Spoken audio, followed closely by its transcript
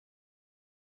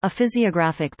A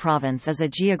physiographic province is a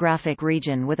geographic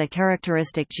region with a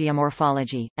characteristic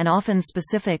geomorphology, and often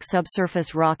specific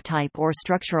subsurface rock type or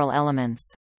structural elements.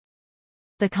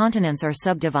 The continents are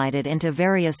subdivided into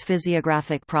various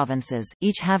physiographic provinces,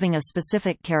 each having a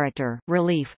specific character,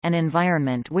 relief, and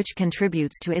environment which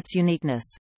contributes to its uniqueness.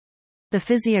 The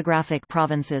physiographic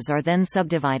provinces are then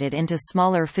subdivided into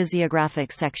smaller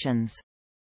physiographic sections.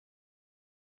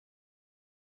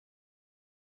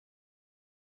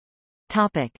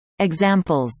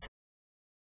 Examples.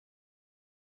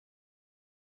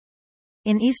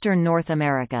 In eastern North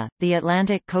America, the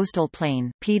Atlantic Coastal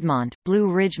Plain, Piedmont,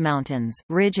 Blue Ridge Mountains,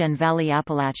 Ridge and Valley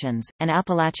Appalachians, and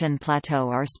Appalachian Plateau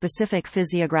are specific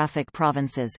physiographic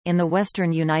provinces. In the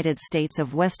western United States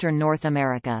of western North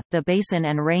America, the Basin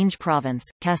and Range Province,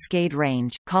 Cascade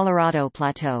Range, Colorado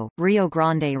Plateau, Rio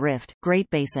Grande Rift, Great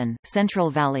Basin, Central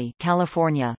Valley,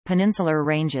 California, Peninsular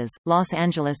Ranges, Los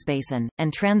Angeles Basin,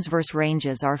 and Transverse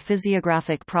Ranges are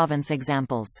physiographic province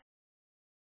examples.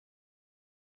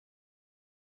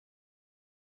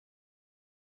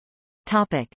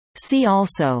 See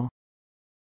also: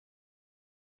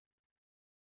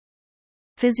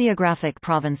 Physiographic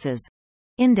provinces,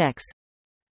 Index,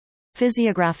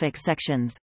 Physiographic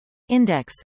sections,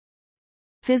 Index,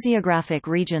 Physiographic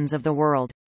regions of the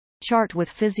world, chart with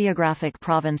physiographic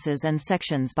provinces and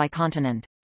sections by continent.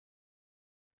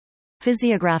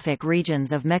 Physiographic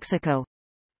regions of Mexico,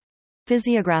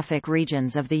 Physiographic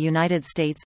regions of the United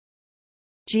States,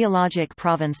 Geologic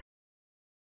province,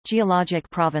 Geologic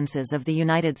provinces of the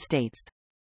United States.